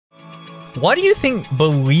Why do you think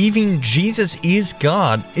believing Jesus is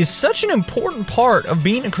God is such an important part of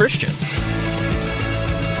being a Christian?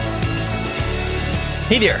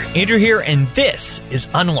 Hey there, Andrew here, and this is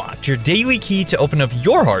Unlocked, your daily key to open up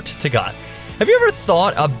your heart to God. Have you ever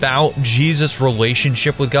thought about Jesus'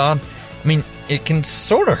 relationship with God? I mean, it can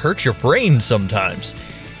sort of hurt your brain sometimes.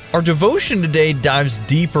 Our devotion today dives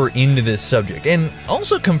deeper into this subject and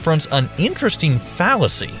also confronts an interesting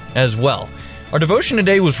fallacy as well. Our devotion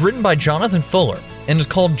today was written by Jonathan Fuller and is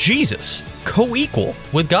called Jesus, Coequal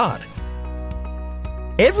with God.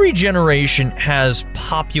 Every generation has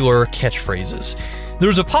popular catchphrases. There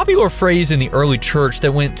was a popular phrase in the early church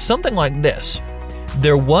that went something like this: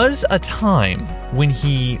 "There was a time when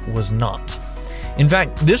he was not." In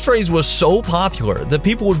fact, this phrase was so popular that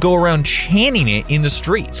people would go around chanting it in the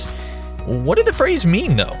streets. What did the phrase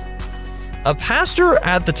mean, though? A pastor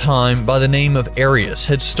at the time by the name of Arius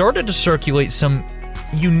had started to circulate some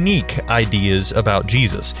unique ideas about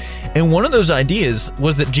Jesus. And one of those ideas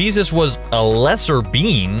was that Jesus was a lesser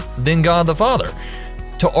being than God the Father.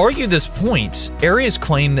 To argue this point, Arius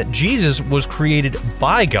claimed that Jesus was created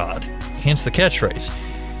by God, hence the catchphrase.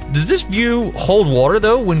 Does this view hold water,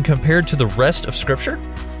 though, when compared to the rest of Scripture?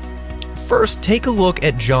 First, take a look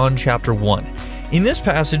at John chapter 1. In this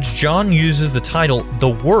passage, John uses the title, "the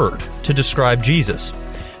Word," to describe Jesus.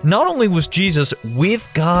 Not only was Jesus with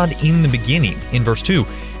God in the beginning, in verse 2,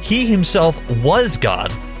 he himself was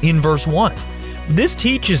God, in verse 1. This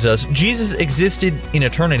teaches us Jesus existed in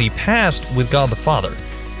eternity past with God the Father.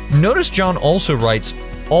 Notice John also writes,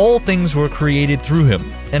 "All things were created through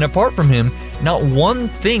him, and apart from him, not one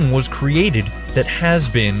thing was created that has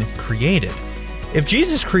been created." If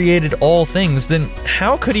Jesus created all things, then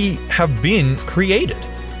how could he have been created?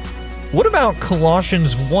 What about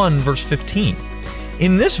Colossians 1 verse 15?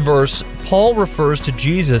 In this verse, Paul refers to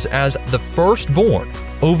Jesus as the firstborn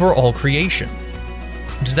over all creation.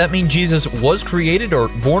 Does that mean Jesus was created or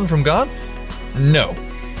born from God? No.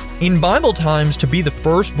 In Bible times, to be the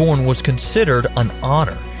firstborn was considered an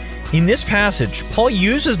honor. In this passage, Paul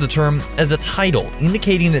uses the term as a title,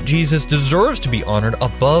 indicating that Jesus deserves to be honored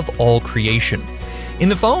above all creation. In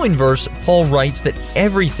the following verse, Paul writes that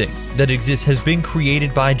everything that exists has been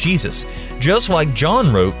created by Jesus, just like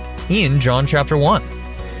John wrote in John chapter 1.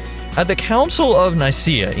 At the Council of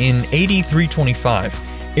Nicaea in AD 325,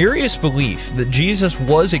 Arius' belief that Jesus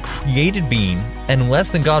was a created being and less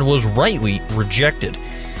than God was rightly rejected.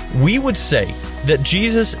 We would say that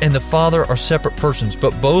Jesus and the Father are separate persons,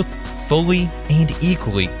 but both fully and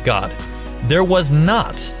equally God. There was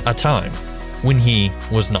not a time when he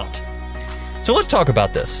was not. So let's talk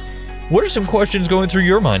about this. What are some questions going through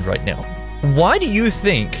your mind right now? Why do you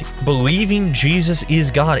think believing Jesus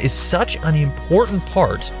is God is such an important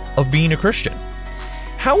part of being a Christian?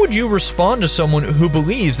 How would you respond to someone who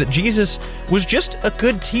believes that Jesus was just a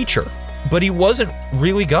good teacher, but he wasn't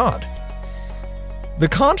really God? The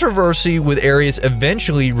controversy with Arius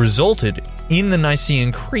eventually resulted in the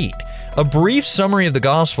Nicene Creed, a brief summary of the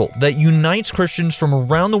gospel that unites Christians from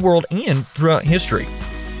around the world and throughout history.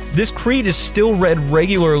 This creed is still read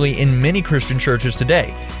regularly in many Christian churches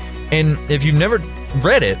today, and if you've never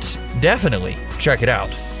read it, definitely check it out.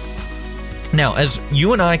 Now, as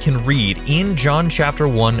you and I can read in John chapter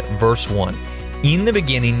 1, verse 1, "In the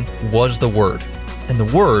beginning was the Word, and the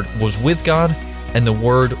Word was with God, and the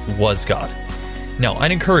Word was God." Now,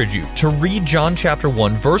 I'd encourage you to read John chapter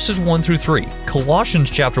 1, verses 1 through 3,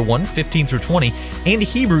 Colossians chapter 1, 15 through 20, and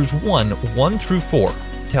Hebrews 1, 1 through 4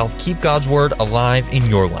 to help keep God's Word alive in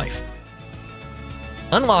your life.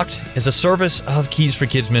 Unlocked is a service of Keys for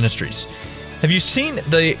Kids Ministries. Have you seen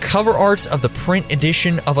the cover arts of the print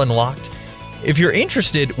edition of Unlocked? If you're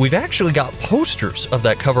interested, we've actually got posters of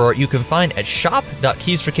that cover art you can find at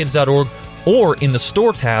shop.keysforkids.org or in the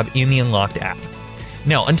Store tab in the Unlocked app.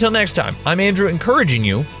 Now, until next time, I'm Andrew, encouraging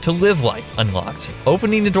you to live life unlocked,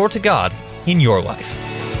 opening the door to God in your life.